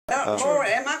Lord,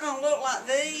 am I going to look like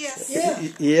this? Yeah.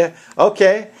 Yeah.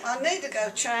 Okay. I need to go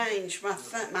change my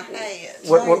head.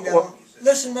 What?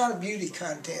 This is not a beauty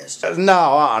contest.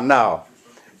 No, no.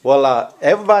 Well,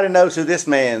 everybody knows who this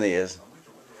man is,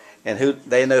 and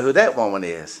they know who that woman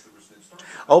is.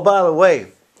 Oh, by the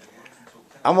way,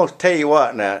 I'm gonna tell you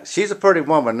what now. She's a pretty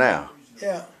woman now.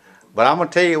 Yeah. But I'm gonna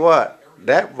tell you what.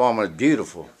 That woman is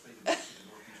beautiful.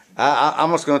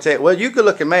 I'm just gonna tell you. Well, you could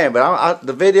look at man, but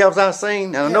the videos I've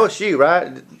seen, and I know it's you,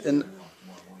 right? And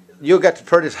you got the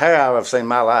prettiest hair I've ever seen in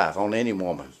my life on any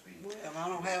woman. Well, I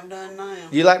don't have none now.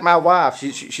 You like my wife?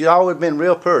 She's always been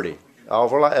real pretty. All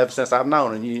her life, ever since I've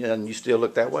known, and you still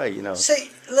look that way, you know.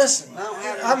 See, listen, I don't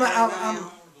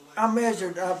have I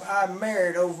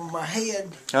married over my head.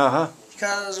 Because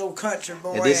I was an old country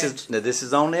boy. And this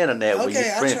is on the internet. Okay, where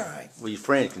that's right. Where your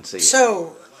friend can see it.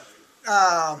 So,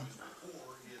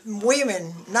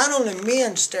 women, not only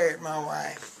men stare at my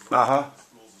wife,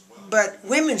 but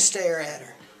women stare at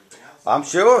her. I'm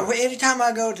sure. Anytime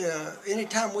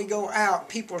we go out,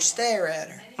 people stare at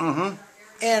her.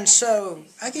 And so,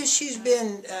 I guess she's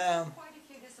been,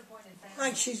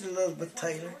 like she's Elizabeth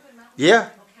Taylor.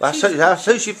 Yeah, that's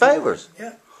who she favors.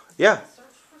 Yeah. Yeah.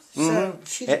 So,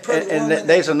 she's a pretty woman. And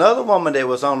there's another woman that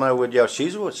was on there with y'all. She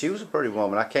was a pretty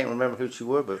woman. I can't remember who she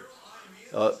was, but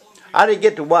I didn't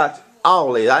get to watch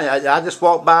all these. I just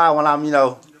walked by when I'm, in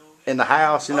the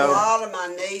house, A lot of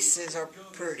my nieces are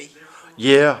pretty.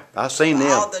 Yeah, I've seen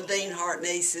them. All the Dean Hart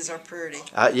nieces are pretty.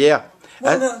 Yeah.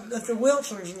 Well, the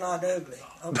Wilsons are not ugly.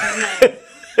 Okay.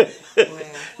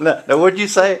 Now, what'd you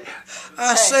say?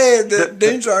 I said that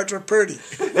Dean Harts are pretty.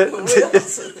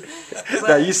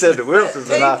 Now you said the Wilsons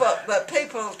are not. But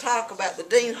people talk about the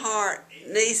Dean Hart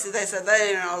nieces. They say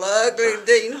they ain't no ugly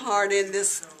Dean Hart in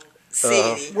this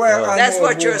city. That's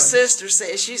what your sister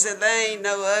said. She said they ain't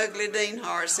no ugly Dean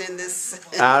Harts in this.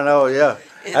 I know, yeah.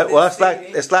 Well, it's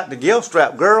like the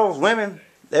Gilstrap girls, women.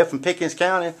 They're from Pickens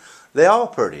County. They all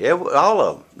pretty, all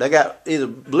of them. They got either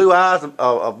blue eyes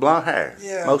or blonde hair.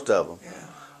 Yeah. Most of them. Yeah.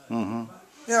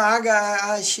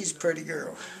 Yeah, she's a pretty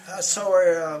girl. I saw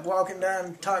her walking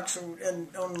down Toxin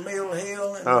on the Mill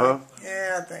Hill. And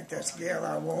yeah, I think that's the girl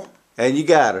I want. And you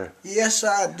got her? Yes,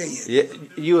 I did. Yeah,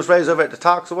 you was raised over at the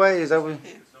Toxaway? Is that what?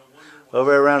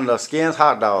 Over around the Skins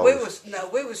Hot Dogs. We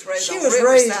was raised on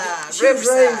Riverside. She was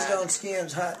raised on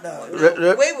Skins Hot Dogs.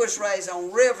 We was raised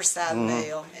on Riverside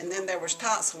Mill, and then there was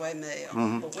Toxaway Mill,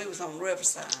 but we was on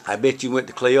Riverside. I bet you went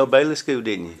to Cleo Bailey School,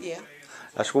 didn't you? Yeah.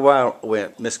 That's where I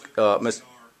went. Miss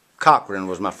Cochran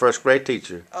was my first grade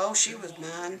teacher. Oh, she was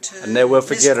mine too. I never will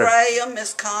forget her. Miss Graham,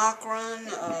 Miss Cochran.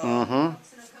 They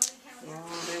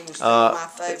was my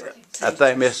favorite teachers. I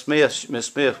think Miss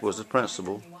Smith was the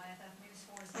principal.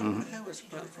 Who was the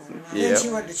principal? Yeah. Then she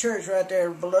went to church right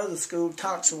there below the school,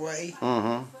 Toxaway.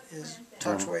 Is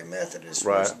Toxaway Methodist.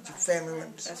 Right. The family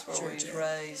went to That's where we was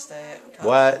raised at.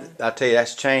 What? I tell you,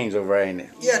 that's changed over, ain't it?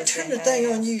 Yeah, turn the thing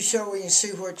on you so we can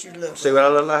see what you look like. See what I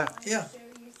look like? Yeah.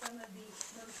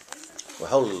 Well,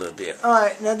 hold it a little bit. All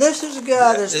right, now this is a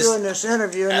guy that's doing this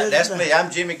interview. And that's me. I'm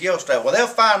Jimmy Gilstrap. Well, they'll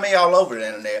find me all over the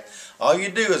internet. All you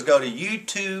do is go to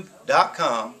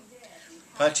youtube.com,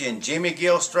 punch in Jimmy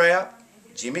Gilstrap,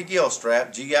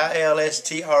 Gilstrap,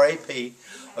 Gilstrap,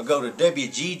 or go to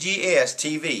WGGS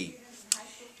TV,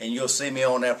 and you'll see me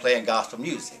on there playing gospel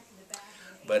music.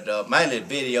 But mainly the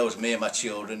videos, me and my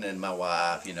children and my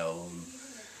wife,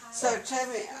 So tell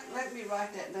me, let me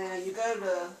write that down. You go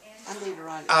to, I need to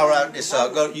write it down. All right,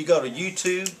 you go to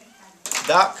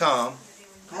youtube.com,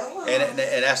 and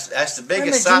that's the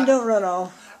biggest site. Don't run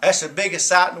off. That's the biggest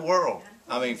site in the world.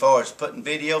 I mean, as far as putting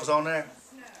videos on there.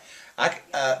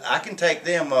 I can take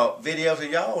them videos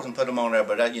of y'all's and put them on there,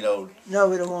 but No,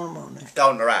 we don't want them on there.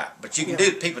 On the right, but you can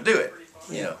do. People do it.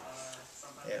 Yeah,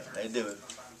 they do it.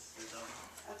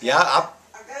 Yeah,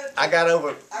 I got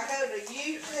over. I go to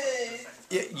YouTube.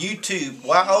 Yeah, YouTube.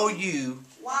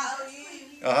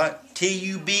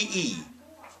 TUBE.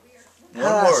 One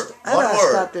word. I gotta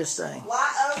stop this thing.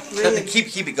 Y-O-U.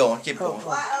 Keep it going. Keep it going.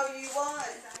 Y-O-U what?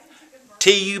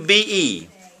 TUBE.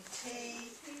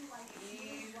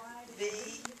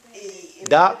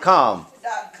 .com.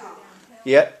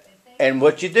 Yep. And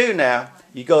what you do now,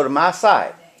 you go to my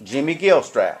site, Jimmy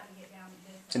Gilstrap,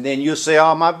 and then you'll see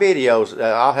all my videos.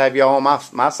 I'll have you on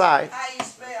my site. How you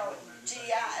spell it?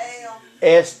 G-I-L?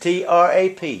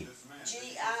 S-T-R-A-P.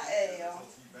 G-I-L.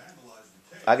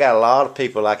 I got a lot of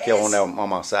people like you on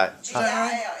my site.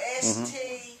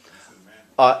 G-I-L-S-T.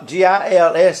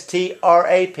 G-I-L-S-T-R-A-P.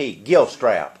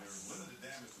 Gilstrap.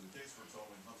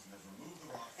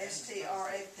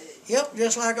 S-T-R-A-P. Yep,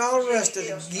 just like all the rest of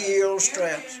the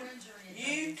Gilstraps.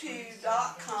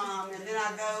 YouTube.com, and then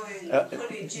I go and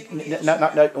put in Jimmy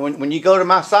Gilstrap. No. When you go to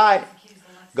my site,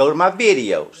 go to my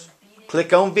videos.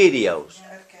 Click on videos.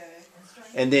 Okay.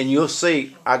 And then you'll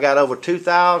see I got over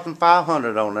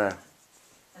 2,500 on there.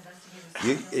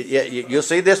 You'll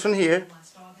see this one here.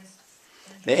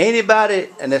 Now anybody,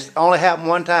 and it's only happened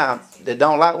one time, that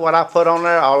don't like what I put on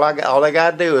there, all they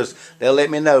gotta do is they'll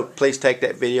let me know. Please take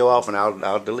that video off, and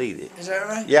I'll delete it. Is that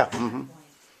right? Yeah.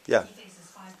 Yeah.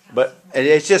 But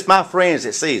it's just my friends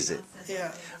that sees it.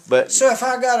 Yeah. But so if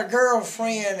I got a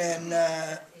girlfriend and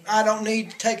I don't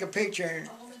need to take a picture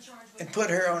and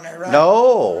put her on there, right?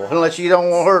 no, unless you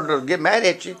don't want her to get mad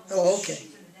at you. Oh, okay.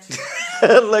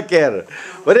 Look at her.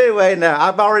 But anyway, now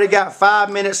I've already got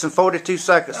 5 minutes and 42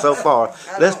 seconds so far.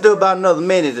 Let's do about another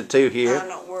minute or two here. I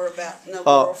don't worry about no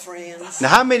girlfriends. Now,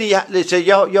 how many? So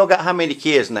y'all got how many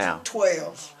kids now?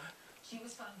 12.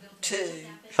 2.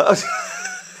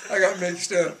 I got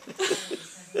mixed up.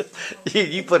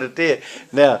 you put it there.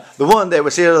 Now, the one that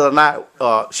was here the other night,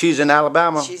 she's in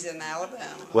Alabama. She's in Alabama.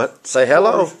 What? Say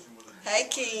hello. Hey,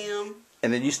 Kim.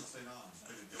 And then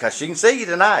because she can see you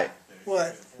tonight.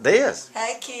 What? This.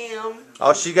 Hey, Kim.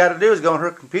 All she got to do is go on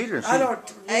her computer and see.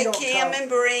 Hey, don't Kim talk. and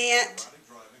Brent.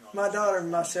 My daughter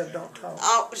and myself don't talk.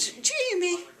 Oh,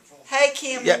 Jimmy. Hey,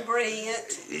 Kim and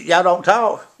Brent. Y'all don't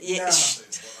talk? Yeah.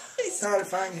 No. Not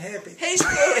if I can help it. He's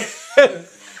good.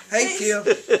 Hey, Kim.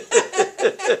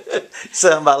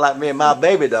 Something about like me and my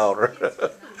baby daughter.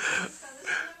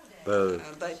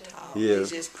 But, They talk. yeah. He's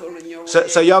just pulling your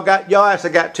So y'all actually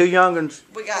got 2 young'uns?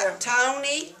 We got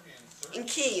Tony and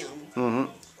Kim.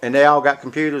 And they all got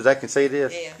computers. They can see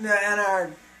this. Yeah. Now,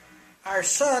 and our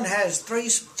son has three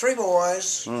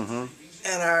boys, and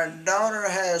our daughter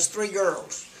has 3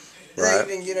 girls. Right.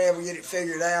 They didn't able to get it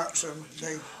figured out, so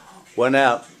they. Well,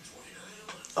 now,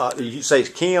 you say it's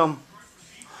Kim.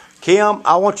 Kim,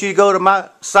 I want you to go to my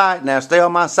site now. Stay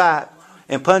on my site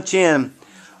and punch in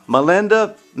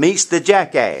Melinda Meets the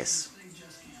Jackass.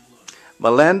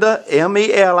 Melinda,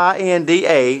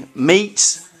 Melinda,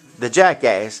 meets the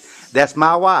Jackass. That's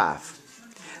my wife.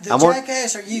 The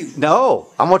jackass or you? No,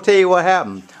 I'm going to tell you what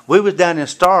happened. We was down in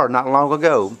Star not long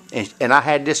ago, and I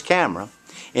had this camera,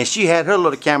 and she had her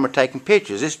little camera taking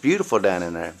pictures. It's beautiful down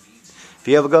in there. If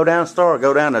you ever go down Star,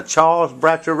 go down to Charles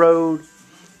Bratcher Road.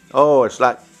 Oh, it's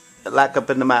like up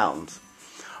in the mountains.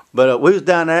 But we was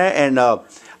down there, and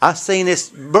I seen this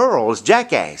burl, this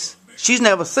jackass. She's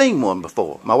never seen one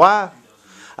before. My wife.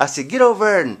 I said, get over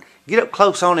there and get up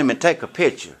close on him and take a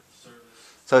picture.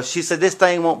 So she said, this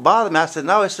thing won't bother me. I said,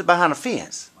 no, it's behind a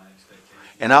fence.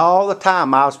 And all the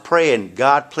time I was praying,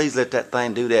 God, please let that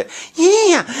thing do that.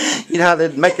 Yeah. You know how they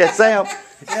make that sound?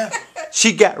 Yeah.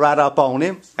 She got right up on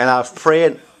him, and I was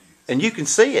praying, and you can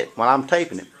see it while I'm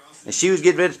taping it. And she was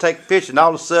getting ready to take a picture, and all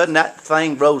of a sudden that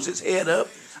thing rose its head up,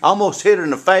 almost hit her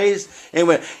in the face, and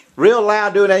went real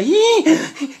loud doing that.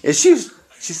 Yeah. And she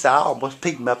said, I almost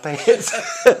peed my pants.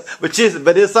 but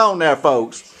it's on there,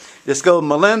 folks. Just go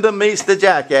Melinda Meets the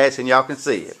Jackass, and y'all can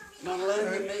see it.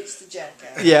 Melinda Meets the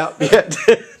Jackass. Yeah.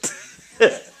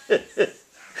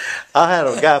 I had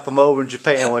a guy from over in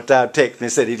Japan one time text me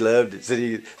and said he loved it.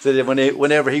 Said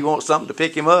whenever he wants something to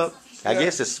pick him up, I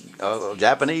guess it's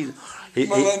Japanese.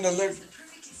 Melinda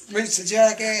Meets the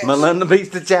Jackass. Melinda Meets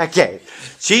the Jackass.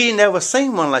 She ain't never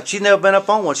seen one like. She'd never been up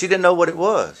on one. She didn't know what it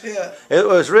was. Yeah. It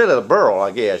was really a burl,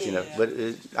 I guess, you know. But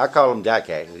I call them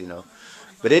jackasses, you know.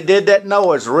 But it did that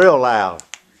noise real loud.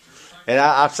 And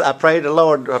I prayed the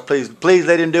Lord, please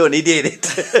let him do it, and he did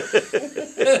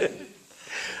it.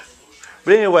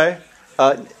 But anyway,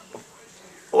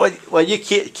 well, you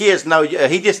kids know,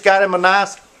 he just got him a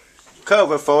nice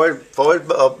cover for his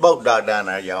boat dock down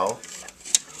there, y'all.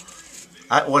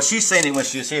 Well, she seen him when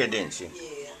she was here, didn't she?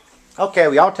 Yeah. Okay,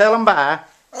 well, y'all tell them bye.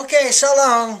 Okay, so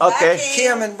long. Okay. Bye,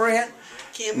 Kim and Brent.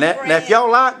 Kim and Brent. Now, if y'all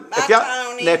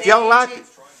like,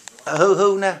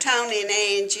 who now? Tony and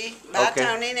Angie. Bye, Okay.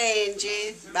 Tony and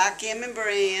Angie. Bye, Kim and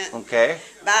Brent. Okay.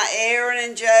 By Aaron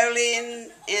and Jolie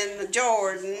and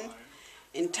Jordan,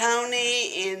 and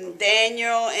Tony and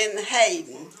Daniel and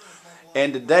Hayden.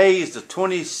 And today is the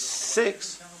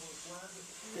 26th,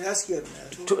 Yeah, that's good, man.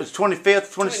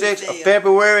 25th, 26th of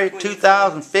February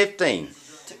 2015.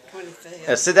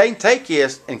 25th. So they can take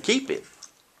this and keep it.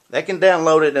 They can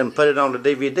download it and put it on the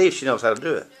DVD if she knows how to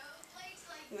do it.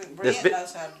 Brent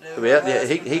knows how to do it. Yeah,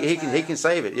 he can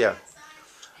save it, yeah.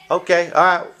 Okay, all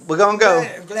right, we're going to go.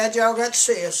 I'm glad y'all got to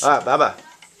see us. All right, bye-bye.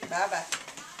 Bye-bye.